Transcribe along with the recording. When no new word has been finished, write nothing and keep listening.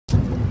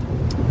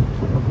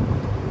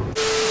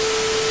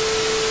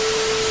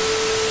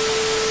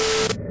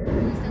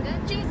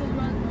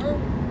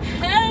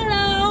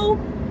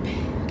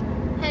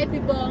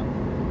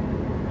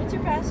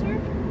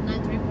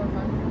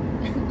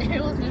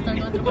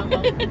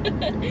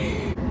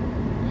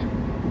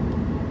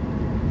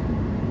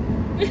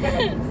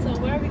So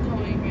where are we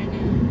going right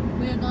now?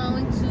 We're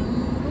going to...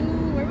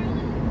 Where are we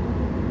going?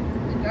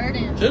 The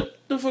garden. Shut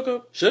the fuck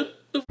up. Shut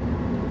the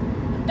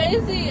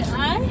Daisy,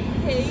 I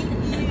hate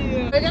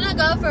you. We're gonna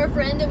go for a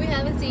friend that we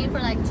haven't seen for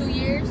like 2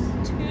 years.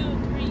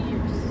 2-3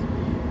 years.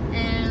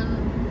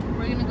 And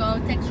we're gonna go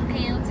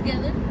Texarkana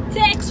together.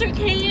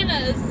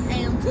 Texarkana's.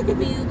 And to the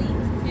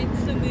movies.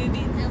 It's the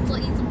movies. And we'll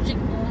eat some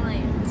Chick-fil-A.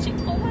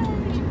 Chick-fil-A.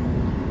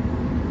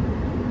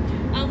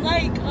 I'm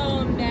like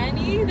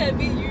Manny that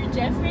beat your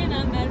Jeffrey, and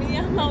I'm Manny.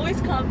 I'm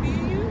always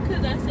copying you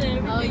because I said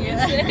everything you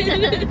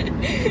said.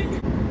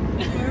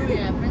 Where are we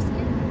at?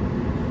 Prescott?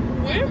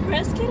 We're in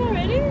Prescott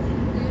already? Yeah.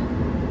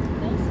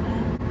 That was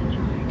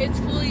fast. It's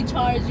fully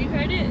charged. You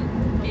heard it?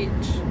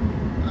 Bitch.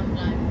 I'm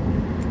blind.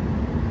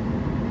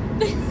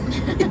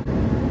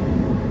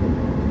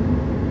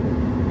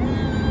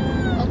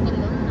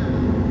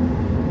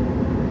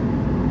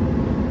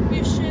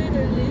 You should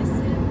have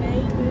listened,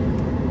 baby.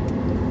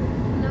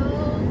 No,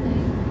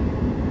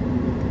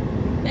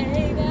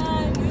 Baby,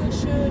 you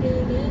should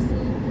have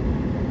listened.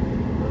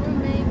 or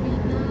maybe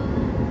no.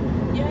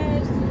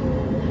 Yes, you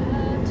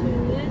had to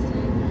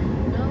listen.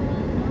 No,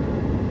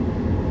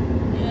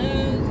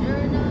 Yes,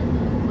 you're not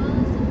the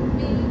boss of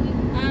me.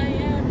 I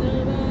am the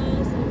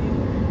boss of you.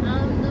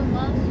 I'm the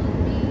boss of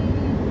me.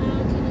 How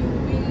can you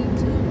be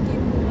two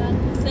people at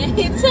the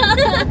same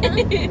time?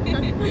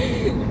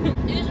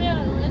 You should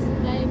have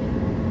listened, baby.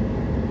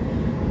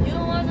 You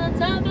was on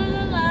top of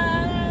the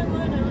line.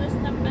 Wouldn't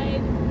listen,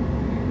 baby.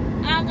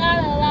 I got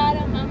a lot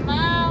on my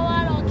mind. Why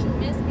don't you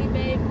miss me,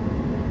 baby?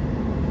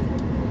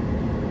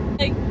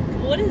 Like,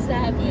 what is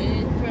that? But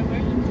for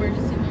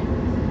Emergency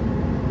lights.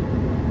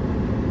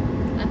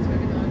 I swear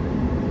to God.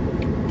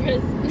 Hey,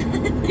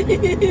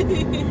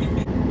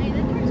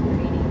 that car's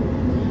pretty.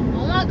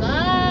 Oh my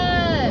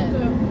God.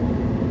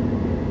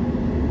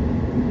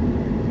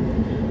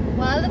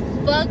 Why the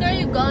fuck are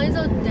you going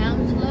so damn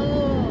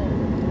slow?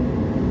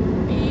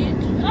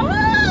 Bitch.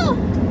 Oh!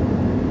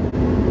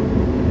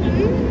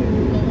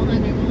 Go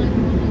 100, 100,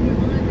 100,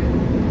 100.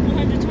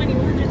 120,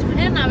 120.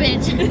 Damn, my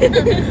bitch.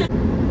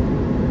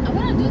 I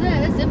want to do that.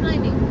 That's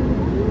ziplining.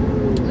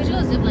 We should go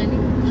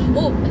ziplining.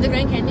 Oh, at the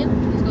Grand Canyon.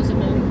 Let's go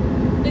ziplining.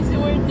 They said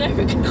we're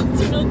never gonna go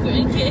to no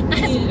Grand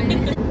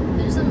Canyon.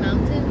 There's some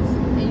mountains,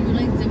 and you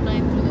like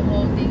zipline through the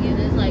whole thing, and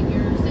it's like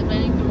you're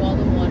ziplining through all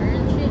the water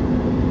and shit.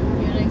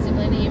 You're like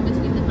ziplining in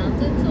between the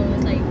mountains, so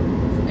it's like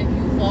if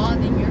you fall,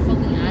 then you're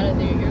fucking out of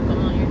there. You're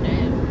gone. You're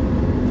dead.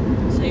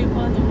 So you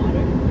fall in the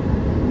water?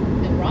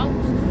 It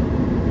rocks.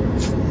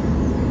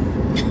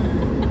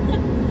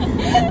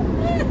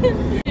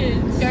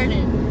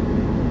 Garden.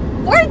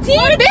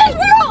 14, bitch.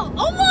 We're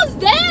almost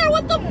there.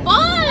 What the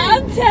fuck?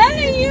 I'm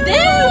telling you!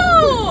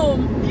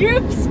 Damn!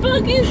 You're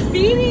fucking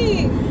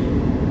speeding!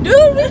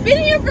 Dude, we've been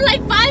here for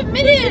like 5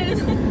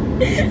 minutes.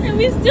 And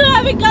we still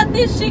haven't got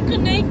this shit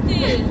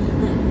connected.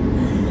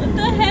 What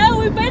the hell?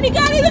 We barely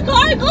got in the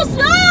car. Go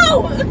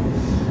slow!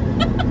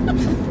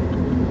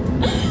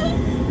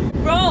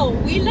 Bro,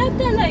 we left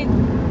at like...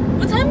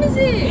 What time is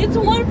it? It's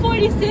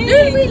 1:46.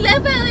 Dude, we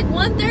left at like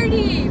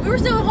 1:30. We were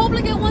still at Hope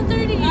like at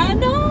 1:30. I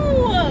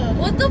know!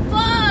 What the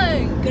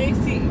fuck?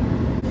 Gracie,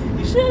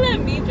 you should have let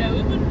me drive.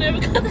 We would never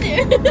got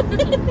there. We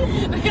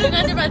could have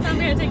got there by the time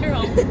we had to take her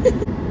home.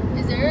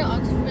 Is there an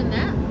oxygen in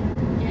that?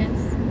 Yes.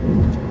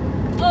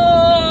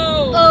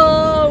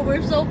 Oh!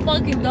 We're so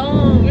fucking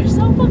dumb. We're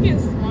so fucking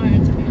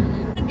smart, to be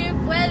honest. Get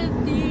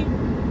fuerte.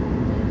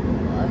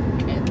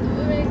 Okay, do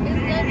it.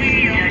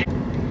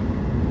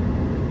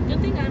 Good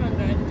thing I don't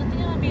drive. Good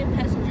thing I'll be a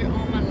passenger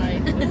all my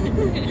life.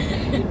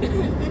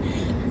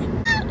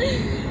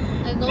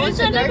 I go Bitch,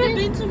 to I've never garden.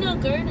 been to no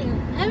garden.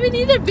 I haven't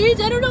either, bitch.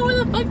 I don't know where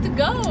the fuck to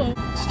go.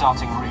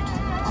 Starting route.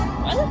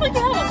 Why the fuck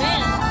you have a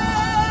van?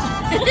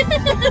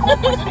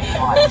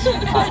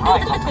 Turn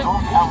right onto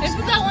North Elm It's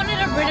because I wanted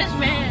a British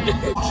man.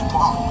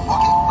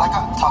 Walk it like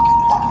I talk it.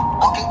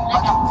 Walk it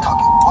like I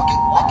talk it. Walk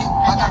it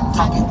like I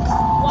talk it.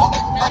 Walk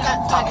it like I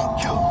talk it.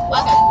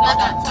 Walk it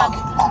like I talk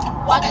it.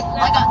 Walk it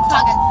like I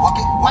talk it. Walk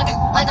it Walk it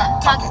like I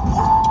talk it.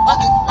 Walk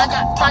it like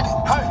I talk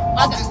it. Hey,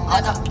 Walk it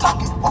like I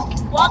talk it.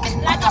 Walk it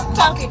like I'm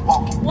talking.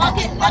 Walk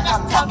it like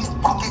I'm talking.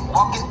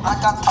 walk it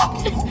like I talk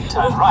it.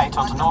 Turn right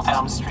onto North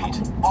Elm Street.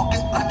 Walk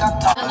it like I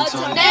talk A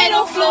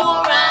tornado flew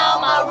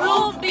around my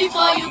roof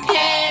before you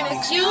came.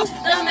 Excuse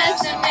the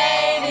mess it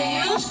made.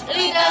 It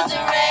usually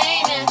doesn't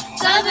rain in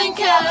Southern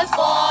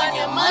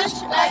California, much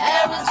like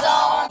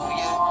Arizona.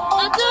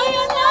 Or do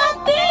you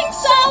not think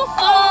so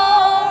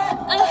far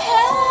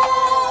ahead?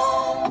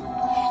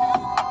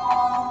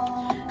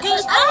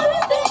 'Cause I've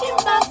been thinking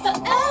about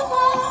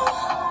forever.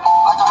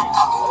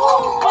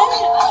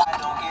 I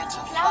don't get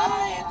to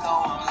fly it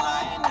though I'm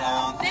lying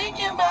down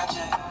thinking about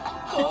you.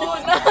 Oh,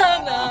 no.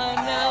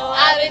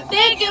 I've been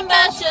thinking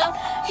about you.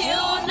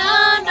 You no.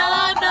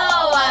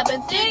 I've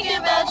been thinking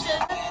about you.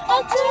 I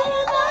do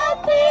not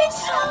think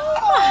so.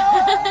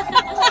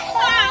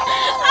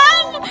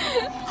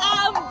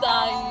 I'm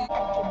dying.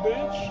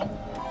 bitch.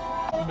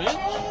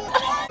 Bitch.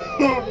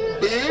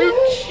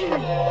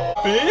 Bitch.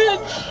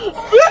 Bitch!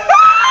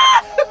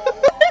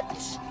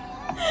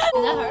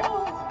 Is that her?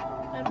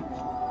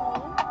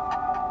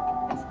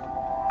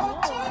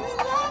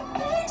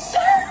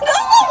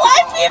 That's the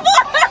white people!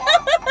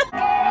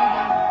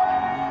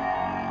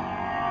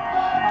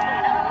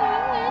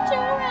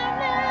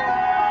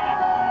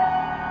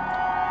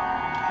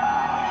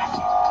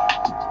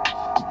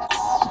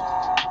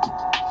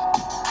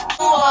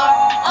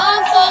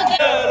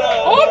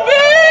 Oh,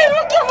 babe!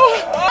 What the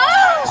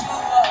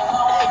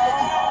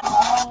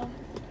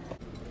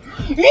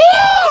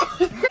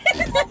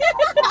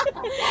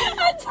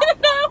I did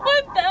not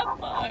want that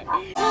part.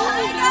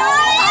 Hi.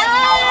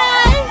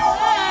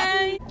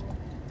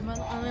 Am I the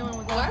only one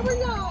with that? Why were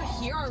y'all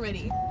here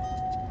already?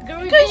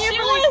 Because she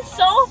went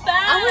so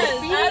fast. I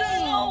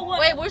don't know what.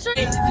 Wait, where's your...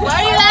 Why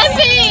are you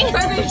laughing?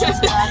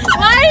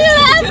 Why are you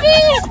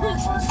laughing?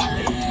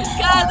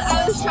 Guys,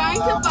 I was trying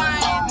to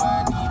find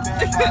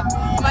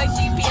my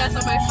GPS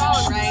on my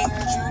phone, right?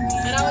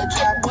 And I was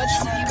like, what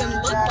does it even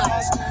look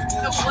like?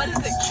 And what is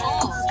it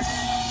called?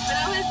 And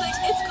I was like,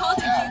 it's called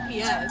a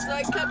GPS. So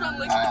I kept on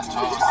looking at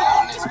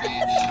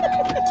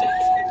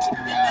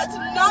That's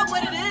not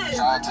what it is.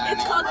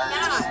 It's called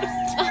maps.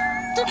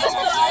 And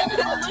so I've been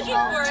looking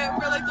for it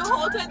for like the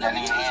whole time that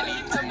we can't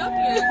even come up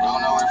here.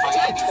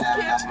 I just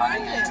can't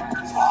find it.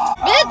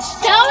 Bitch,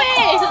 tell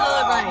me. To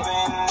the right.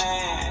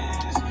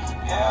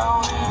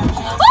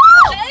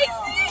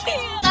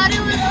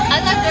 I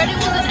thought 30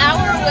 was an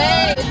hour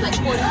away. It's like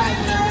 45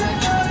 minutes away.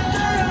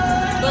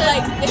 But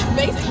like, it's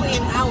basically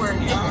an hour if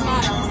you're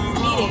not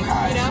speeding,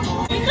 you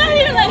know? We got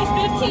here like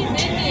 15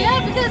 minutes. Yeah,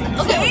 because,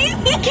 okay,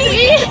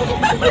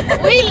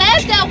 we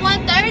left at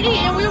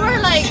 1:30 and we were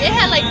like, it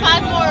had like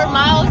 5 more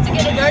miles to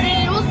get to Durden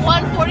and it was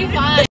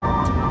 1:45.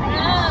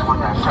 Yeah. I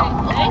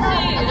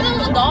thought it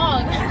was a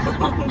dog.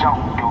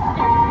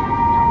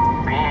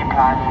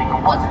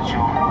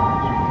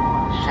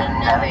 Should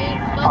never even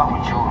fuck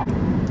with you.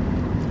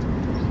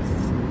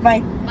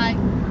 Bye. Bye.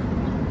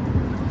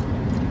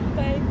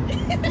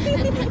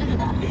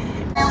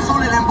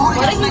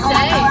 What did he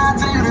say?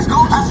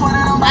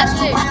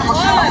 Ashley,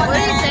 what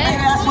did he say?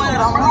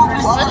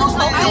 What's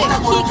the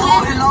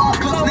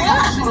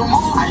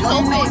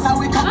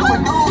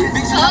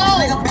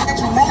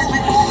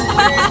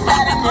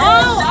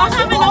Oh, I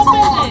haven't opened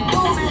it.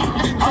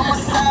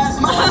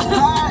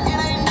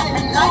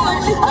 I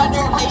always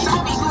wonder if they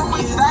should be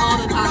confused all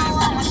the time.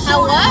 How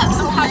what?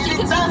 How she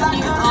can be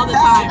confused all the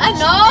time. I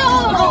know.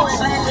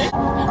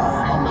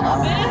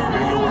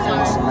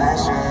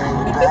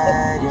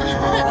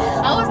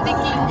 I was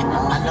thinking.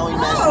 I know he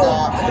messed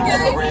up, but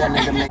that's a real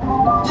nigga make.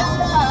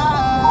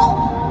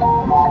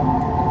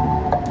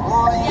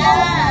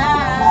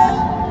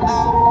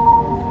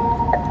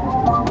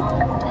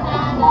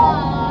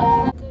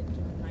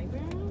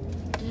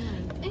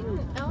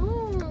 Oh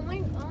my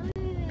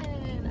god.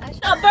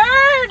 A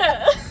bird!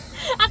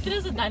 I think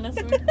it's a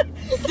dinosaur.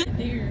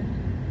 There.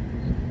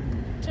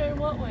 Turn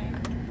what way?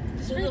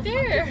 It's right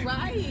there.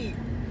 Right.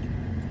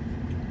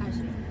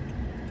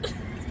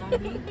 To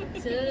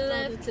the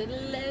left, to the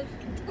left.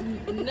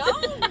 No.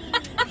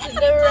 To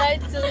the right,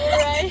 to the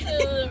right, to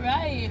the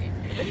right.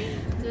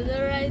 To the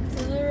right,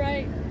 to the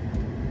right.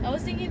 I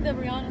was thinking the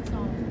Rihanna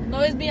song. No,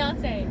 it's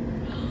Beyonce.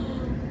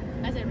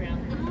 I said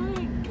Rihanna. Oh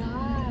my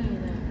god.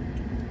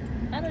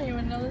 I don't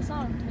even know the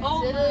song.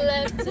 Oh To the my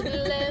left, to the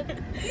left. Na,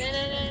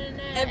 na, na, na,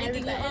 na.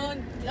 Everything you own,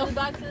 the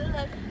box to the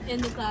left, in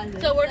the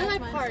closet. So where do I That's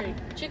my park? song.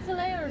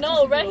 Chick-fil-A or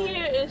No, TCB right Water?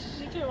 here is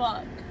she can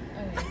walk.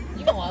 Okay,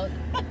 you can walk.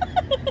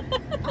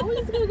 I was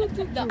just gonna go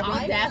to The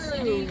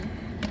audacity.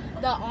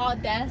 The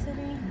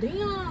audacity.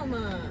 Damn.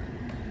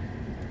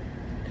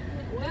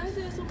 Why is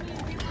there so many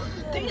people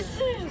here?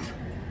 Decent.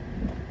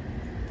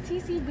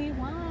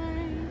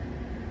 TCBY.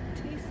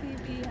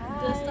 TCBI.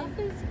 The stuff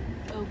is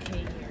okay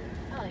here.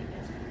 I like it.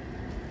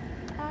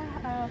 I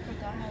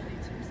forgot how they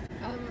taste.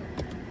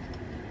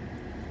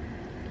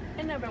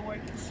 It never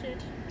worked.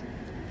 Shit.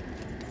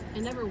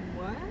 It never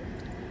what?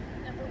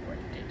 Never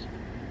worked it.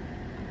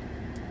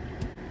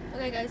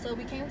 Okay, guys, so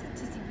we came to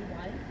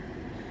TCBY.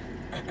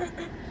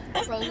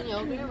 Frozen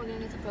yogurt. We're gonna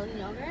get some frozen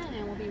yogurt and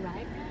then we'll be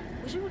right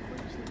back. We should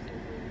record something.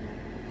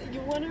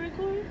 You want to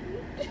record?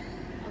 Okay.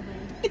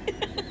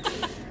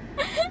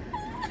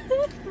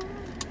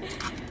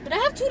 But I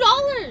have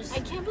 $2. I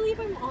can't believe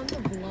I'm on the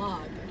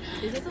vlog.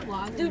 Is this a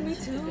vlog? Dude, me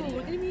too.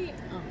 We're gonna be.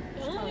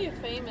 You're gonna be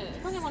famous.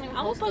 Probably won't even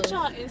I will post put those. you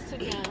on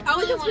Instagram. I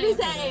was just Probably gonna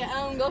won't say,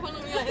 even go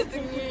follow me on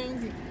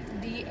Instagram.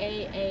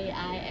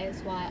 DAAISY_ARLETT.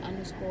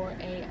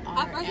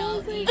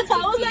 I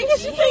was like, is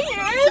she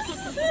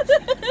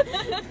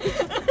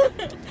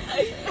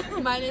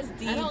Mine is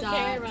D I don't dot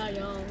care about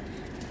y'all.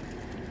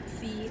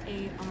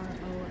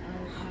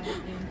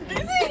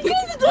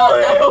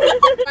 CAROLIN.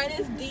 Mine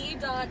is D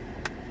dot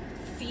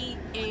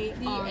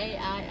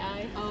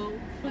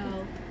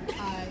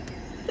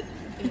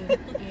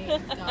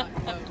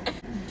CAROLIN.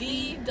 D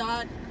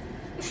dot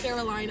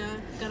Carolina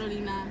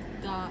Carolina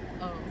dot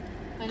O.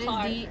 Mine is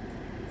Car.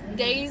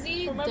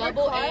 Daisy Remember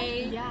double car?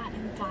 A Yeah,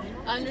 and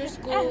dial.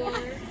 underscore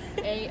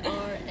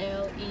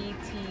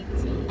ARLETT.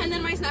 And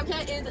then my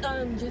Snapchat is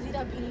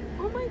Jizzy.p.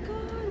 Oh my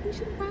god, we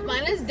should have.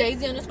 Mine is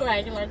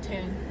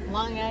Daisy_Aguilar10.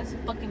 Long ass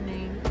fucking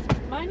name.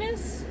 Mine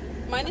is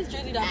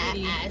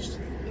Jizzy.p. Ash.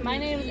 My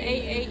name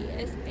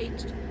is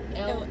AASHLLLEEE.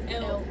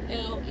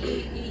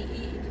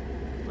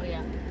 Oh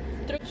yeah.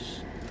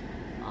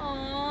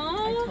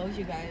 I told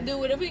you guys. Dude,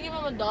 what if we give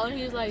him $1?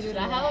 He's like, dude,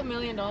 I have $1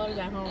 million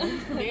at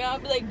home. Yeah, I'll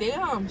be like,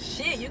 damn,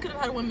 shit, you could have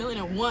had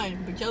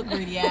 1,000,001, but you're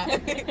greedy ass.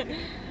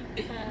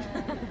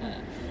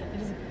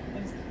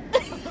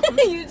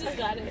 You just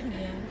got it.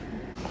 Yeah.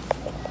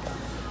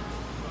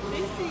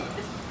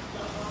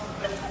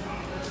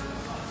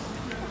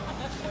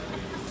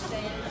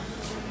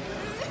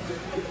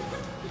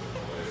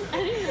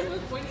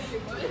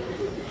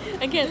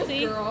 I can't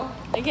see. Girl.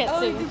 I can't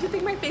see. Did you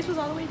think my face was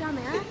all the way down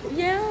there?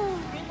 Yeah.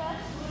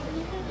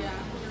 Yeah.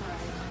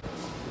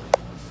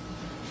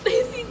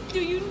 Lacey, do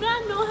you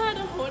not know how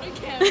to hold a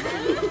camera?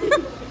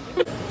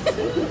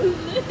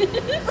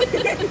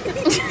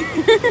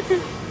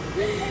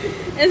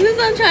 It's just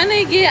I'm trying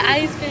to get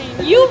ice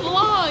cream. You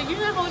vlog. You're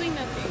not holding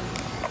nothing.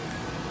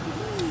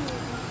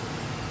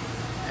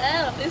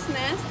 Oh, it's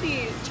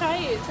nasty. Try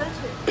it. Touch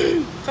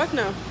it. Fuck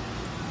no.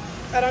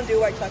 I don't do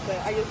white chocolate.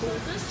 I used to.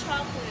 Just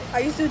chocolate. I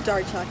used to do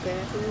dark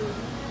chocolate.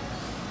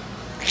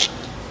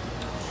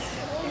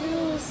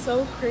 Ew,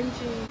 so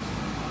cringy.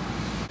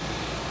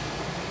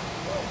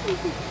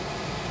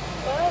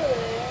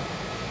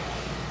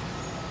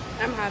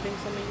 I'm having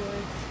some of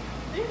yours.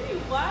 Baby,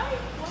 why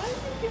do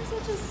you get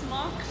such a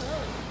small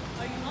cup?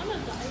 Are you on a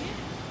diet?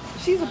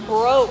 She's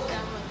broke.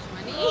 That much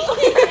money?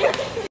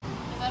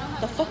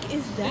 The fuck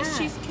is that? It's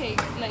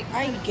cheesecake. Like,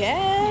 I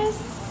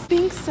guess.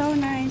 Being so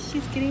nice.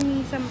 She's getting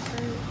me some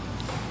fruit.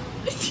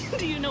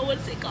 do you know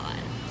what's it called?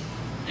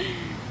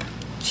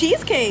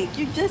 Cheesecake.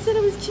 You just said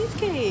it was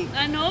cheesecake.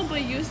 I know,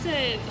 but you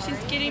said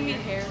she's getting me.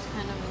 Your hair is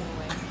kind of in the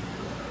way.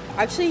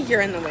 Actually,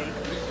 you're in the way.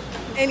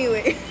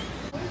 Anyway.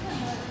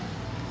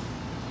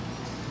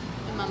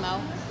 In my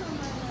mouth.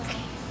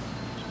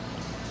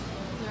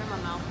 You're in my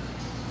mouth.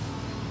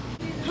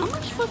 How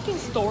much fucking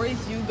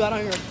stories you got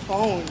on your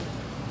phone?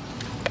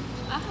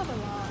 I have a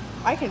lot.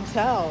 I can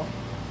tell.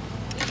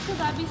 It's because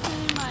I be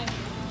sending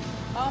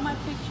all my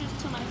pictures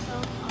to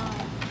myself on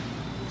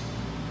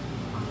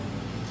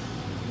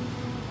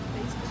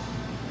Facebook.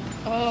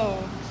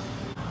 Oh.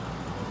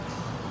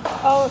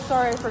 Oh,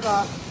 sorry, I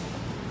forgot.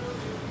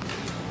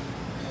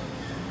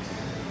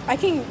 I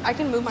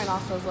can move my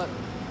nostrils, look.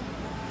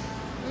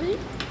 Really?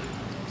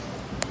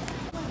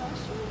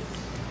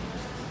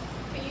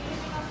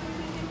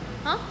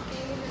 Huh?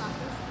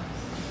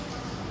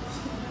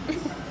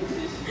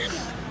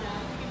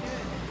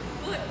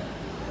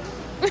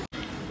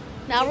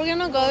 Now we're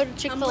gonna go to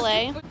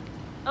Chick-fil-A.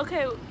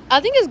 Okay. I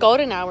think it's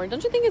golden hour.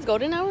 Don't you think it's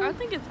golden hour? I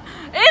think it's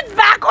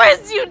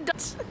backwards, you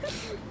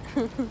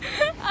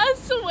I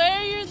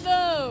swear you're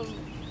dumb.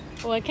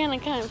 Well, I can't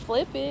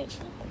flip it.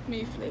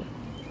 Me flip.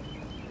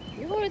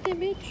 You hold it there,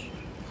 bitch.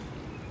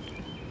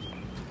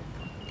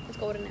 It's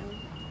golden hour.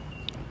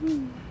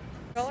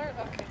 Color?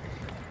 Okay.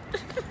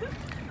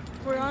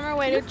 We're on our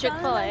way to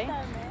Chick-fil-A.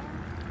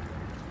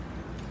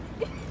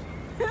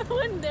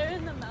 When they're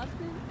in the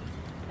mountains.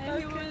 And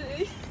he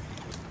was.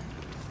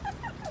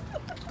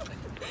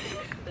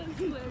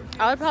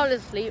 I would probably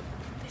sleep.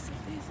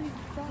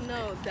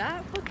 No,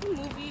 that fucking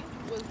movie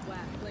was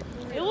whack. Like,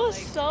 It was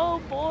so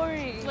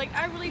boring. like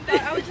I really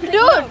thought I was just Dude,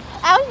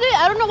 actually,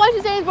 I don't know why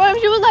she said it's boring.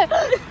 She was like,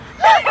 oh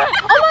my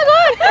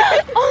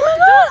god, oh my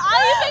god. I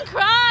even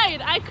cried.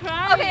 I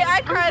cried. Okay,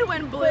 I cried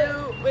when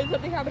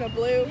something happened to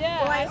Blue.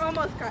 Yeah. Well, I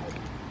almost cried.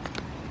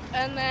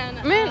 And then.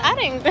 Man, I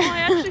didn't. I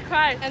actually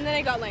cried. And then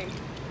it got lame.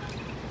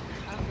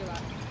 I don't do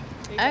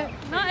that.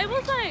 No, it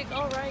was like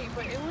alright,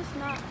 but it was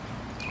not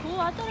cool.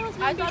 I thought it was.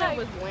 I thought it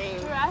was lame.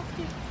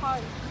 Jurassic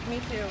Park.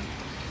 Me too.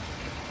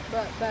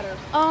 But better.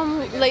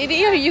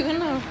 Lady, are you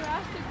gonna?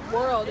 Jurassic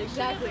World,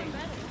 exactly.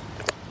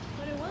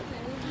 But it wasn't.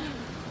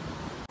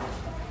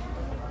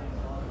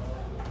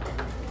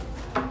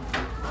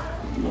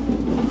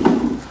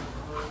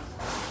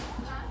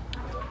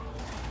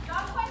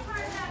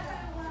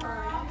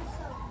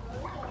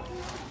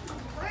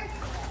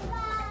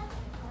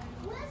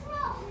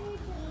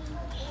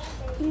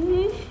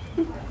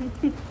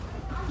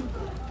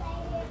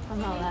 I'm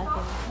not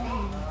laughing.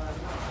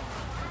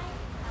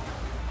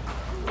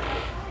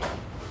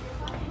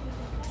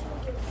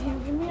 Can you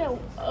give me a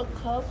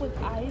cup with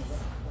ice?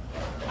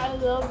 I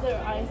love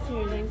their ice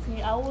here,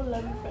 Lacey. I will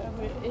love you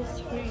forever. It's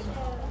free.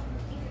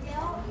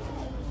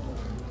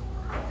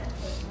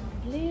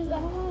 Please, I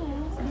don't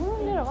want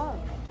to get a lot.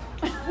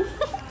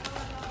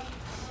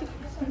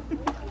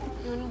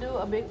 You want to do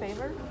a big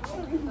favor?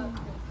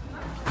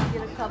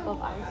 Get a cup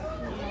of ice.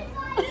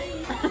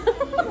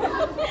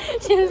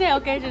 She didn't say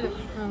okay. She did.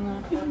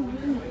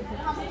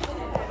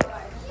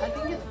 I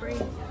think it's free.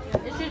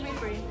 It should be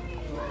free.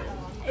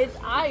 It's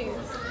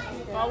ice.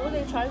 Why would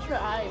they charge for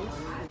ice?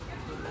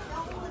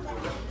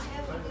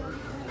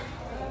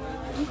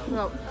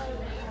 No.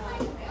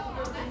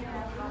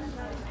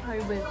 How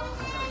you been?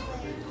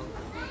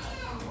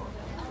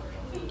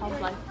 How's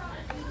life?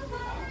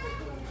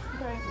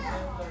 Okay.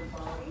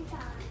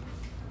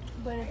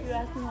 But if you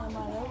ask me what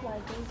my love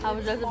life is, I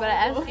was just about to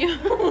ask you.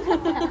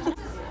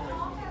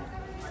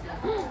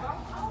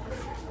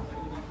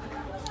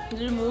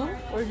 Did it move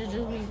or did it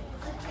just me?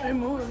 it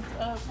moves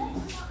up.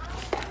 Oh,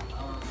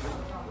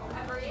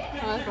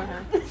 that's for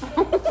her.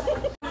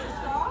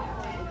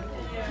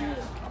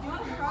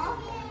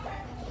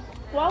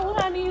 Why would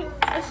I need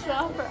a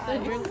straw for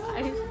ice? Drink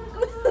ice.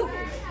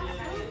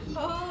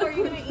 Oh, are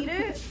you gonna eat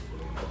it?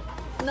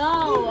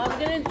 No, I'm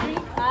gonna drink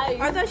ice.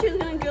 I thought she was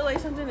gonna get like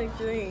something to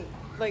drink,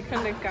 like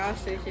from the gas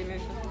station or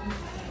something.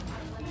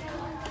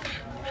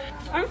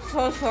 I'm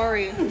so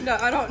sorry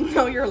that I don't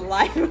know your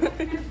life.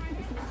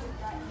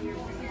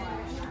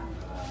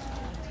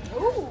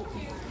 Ooh.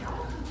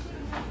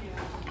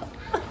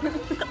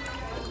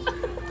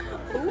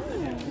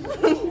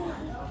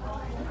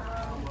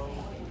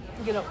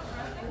 Get up.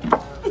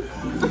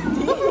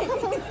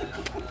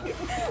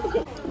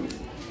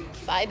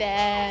 Bye,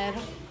 Dad.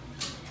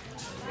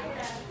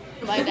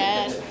 Bye,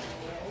 Dad.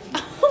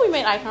 We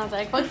made eye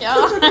contact. Fuck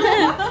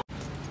y'all.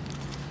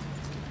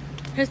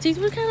 His teeth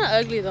were kind of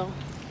ugly, though.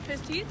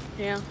 His teeth?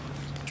 Yeah.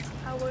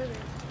 How were they?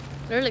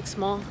 They're like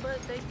small But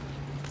they.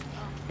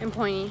 and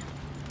pointy.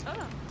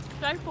 Oh,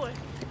 nice boy.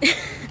 A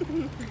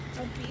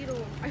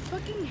beetle. I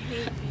fucking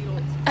hate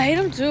beetles. I hate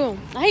them too.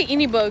 I hate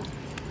any bug.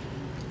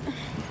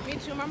 Me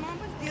too. My mom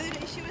was the other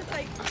day. She was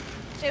like,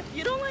 "If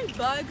you don't like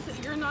bugs,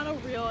 you're not a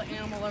real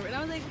animal lover." And I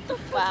was like, "What the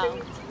fuck Wow. are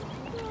you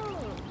talking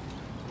about?"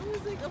 I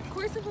was like, "Of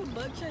course, if a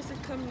bug tries to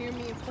come near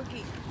me and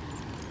fucking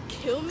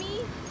kill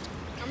me,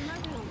 I'm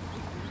not gonna."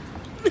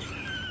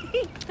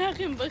 How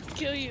can bugs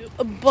kill you?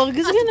 A bug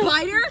is A gonna.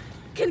 spider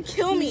can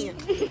kill me.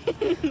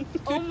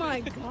 Oh my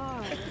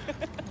god.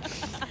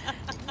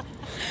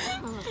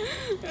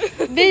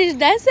 Bitch,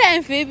 that's an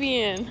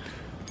amphibian.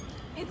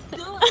 It's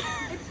still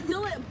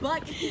a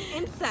bug. It's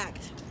an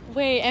insect.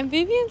 Wait,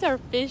 amphibians are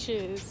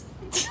fishes.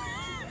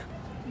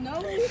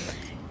 No.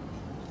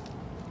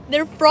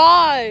 They're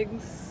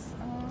frogs.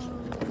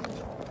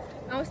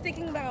 I was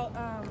thinking about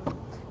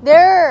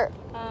They're.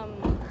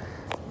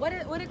 what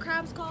are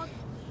crabs called?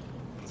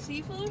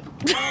 Seafood?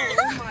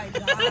 Oh my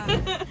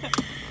god.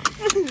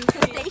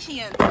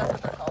 Crustaceans. That's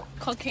what they're called.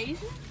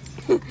 Caucasian?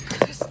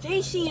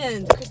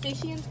 Crustaceans.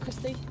 Crustaceans.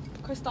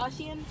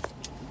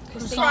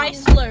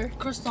 Chrysler.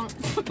 Croissant.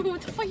 What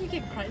the fuck you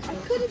get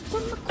Chrysler? Could have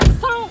done the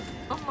croissant.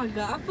 Oh my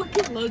god, I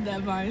fucking love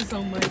that vine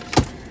so much.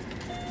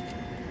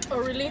 Oh,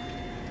 really?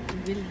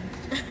 Really?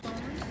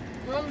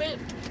 One bit.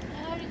 I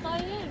already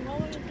got in. Why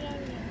would it be out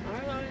again?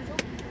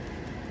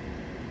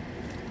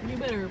 You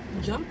better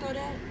jump throw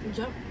that.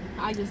 Jump.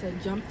 I just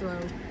said jump throw.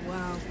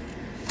 Wow.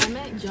 I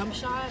meant jump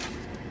shot.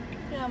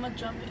 Yeah, I'm gonna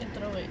jump and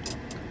throw it.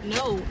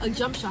 No, a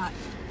jump shot.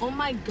 Oh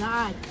my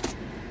god.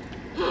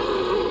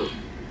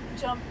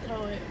 Jump,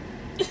 throw it.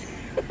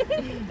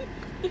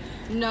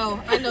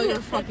 No, I know you're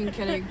fucking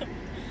kidding.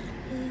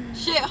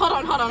 Shit, hold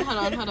on.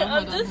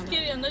 I'm just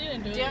kidding. I'm not gonna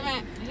do it. Damn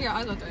it. Here,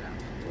 I'll go throw it out.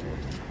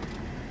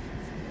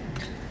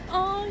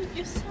 Oh,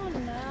 you're so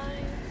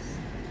nice.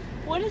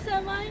 What is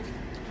that line?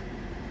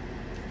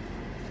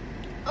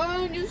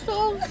 Oh, you're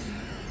so.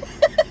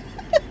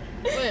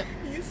 Wait,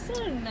 You're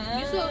so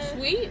nice. you're so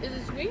sweet? Is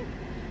it sweet?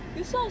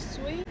 You're so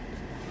sweet.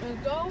 Let's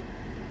go.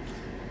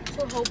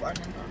 For Hope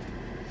Arkansas.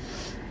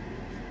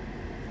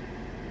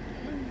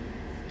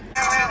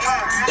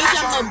 Bitch,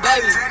 I'm no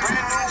baby.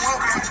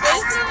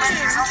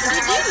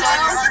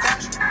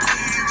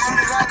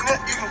 We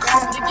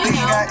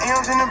got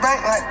M's in the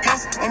bank like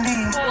yes,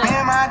 indeed. Me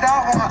and my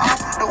dog on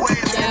the way.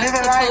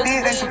 Living like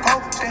this, they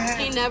supposed to have.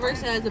 He never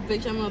says a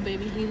bitch, I'm a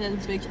baby. He says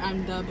bitch,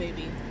 I'm the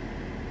baby.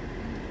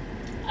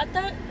 I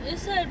thought it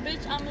said,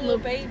 bitch, I'm a little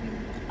baby.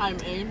 I'm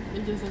A.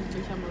 It just says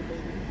bitch, I'm a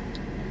baby.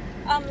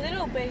 I'm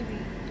little baby.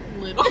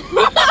 Little.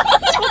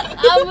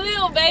 I'm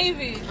little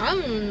baby. I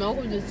don't even know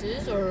who this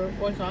is or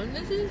what song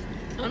this is.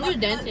 I'm just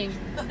dancing.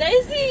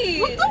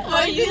 Daisy, What the fuck,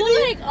 are you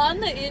Daisy? like on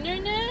the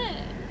internet?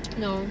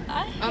 No.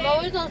 I hate I'm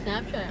always on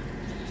Snapchat.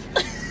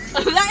 That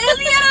is the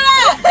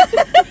internet!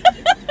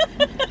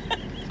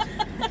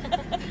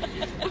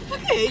 I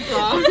fucking hate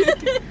y'all.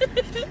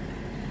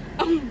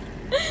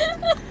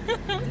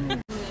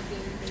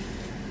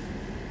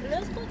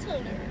 Let's go to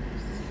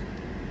lyrics.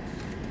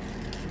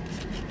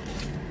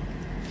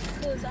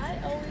 Cause I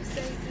always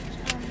say,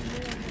 bitch, I'm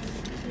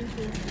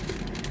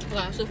little.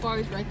 Wow, so far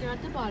it's right there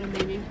at the bottom,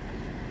 baby.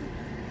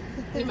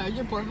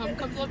 Imagine Pornhub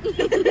comes up.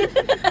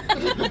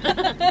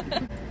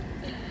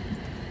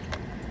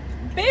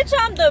 Bitch,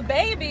 I'm the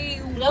baby.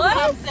 That's what I'm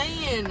What?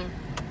 saying.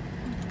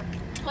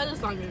 Play the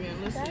song again.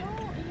 Let's That see.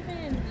 don't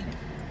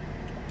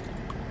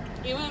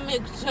Even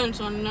makes sense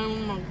on no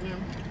one.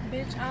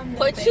 Bitch, I'm the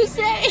What baby. you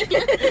say?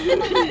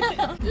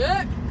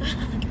 Yeah.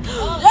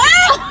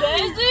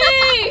 Daisy!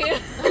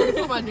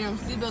 Put my damn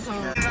seatbelt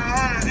on.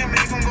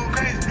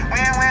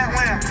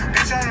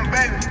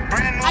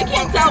 I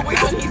can't tell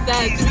which one he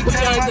said. To be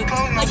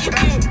honest. Like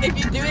if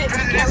you do it, you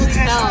can't really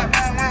tell.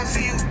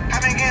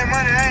 I've been getting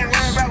money, I ain't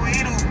worried about what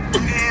he do.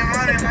 I'm getting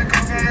money, my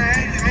cup on the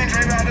edge. Man,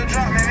 Dre about to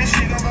drop, man, this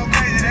shit gon' go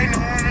crazy. They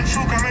know I'm the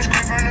shoe coming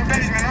straight from the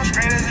basement. I'm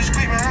straight as a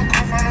squeak, man. I'm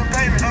cool from the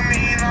pavement. I'm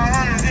eating all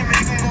hundreds, it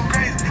make them go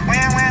crazy.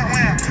 Wham, wham,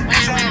 wham.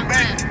 Bitch on the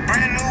back.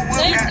 Brand new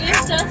whip, got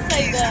no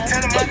keys.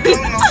 Tell them I do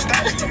no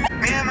stuff.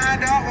 Me and my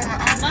dog on my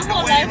office. My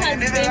whole life has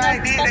been a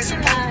fucking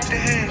lie.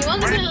 You've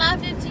only been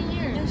alive 15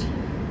 years.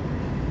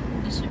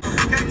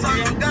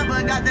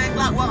 Got that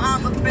Glock while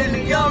I'm a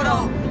Billy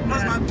Yodo.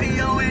 Plus my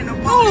PO in the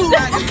pool.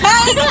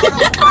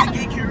 I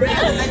get curious.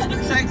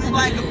 Next tracks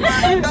like a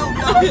blind dope.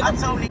 I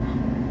told him.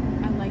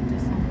 I like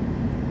this song.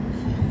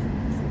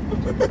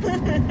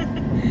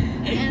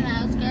 And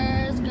now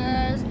skirt,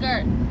 skirt,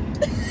 skirt.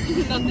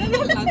 No te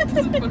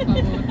adelantes, por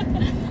favor.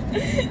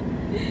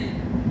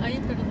 Ay,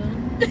 perdón.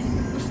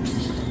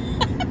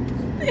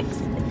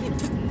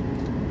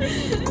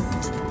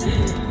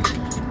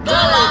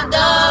 Girl, I'm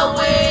done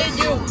with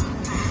you.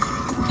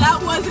 That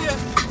wasn't.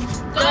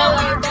 Girl,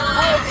 I'm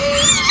done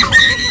with you.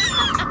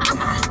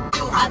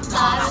 I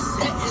thought I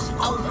said it's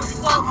over.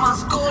 Fuck my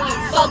school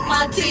and fuck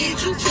my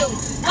teacher too.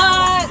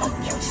 What?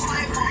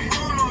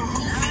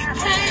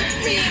 Hey,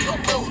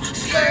 people,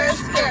 skirt,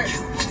 skirt.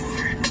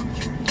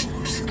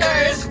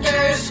 Skirt,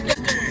 skirt, skirt.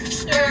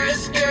 Skirt,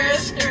 skirt,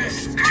 skirt.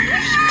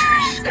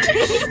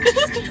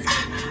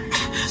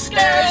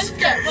 Skirt,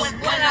 skirt.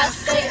 When I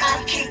say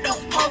I keep no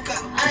poker,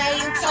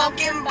 I ain't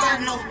talking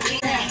about no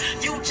beat.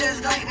 You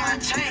just like my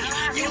chain,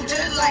 you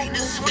just like the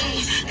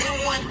swing.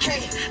 In 1K,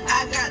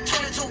 I got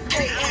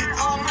 22K and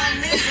all my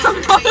niggas.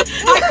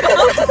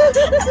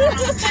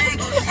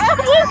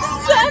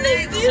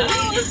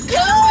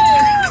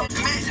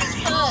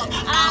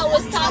 I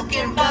was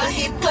talking about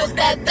he put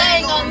that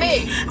thing on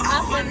me.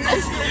 I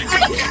finesse.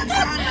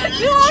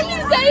 You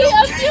only say a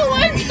few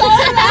words so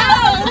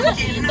loud.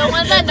 The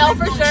ones I know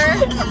for sure.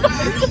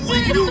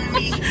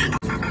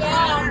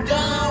 Yeah, I'm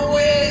done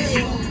with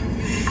you.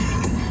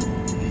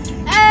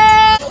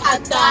 Hey, I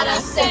thought I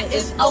said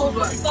it's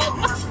over. Fuck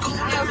my school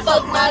and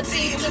fuck my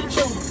teacher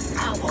too.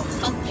 I will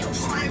fuck your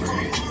slave.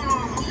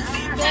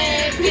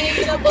 Man,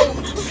 peekaboo,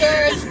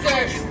 skirt,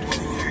 skirt.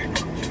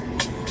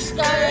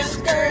 Skirt,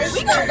 skirt, We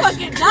gonna skirt.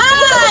 fucking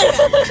die!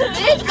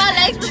 Bitch, my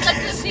legs was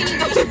like the sea.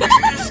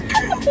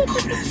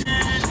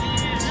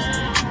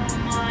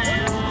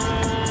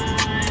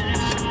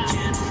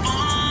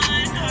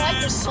 Like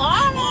the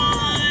song?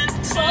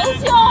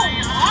 Close your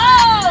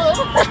mouth.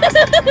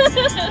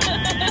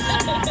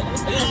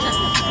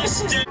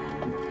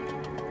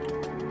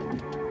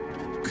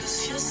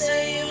 Cause you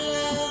say you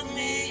love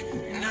me,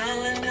 and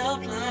I'll end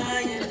up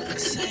lying.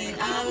 Say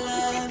I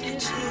love you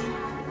too.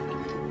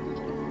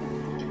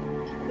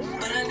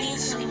 But I need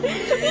something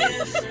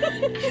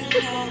different, you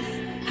know.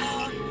 How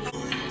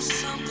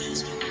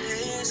something's been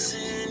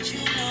missing,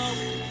 you know.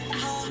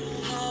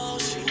 How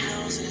she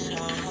knows it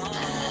all.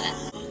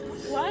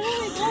 Why don't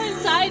we go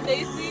inside,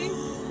 Daisy?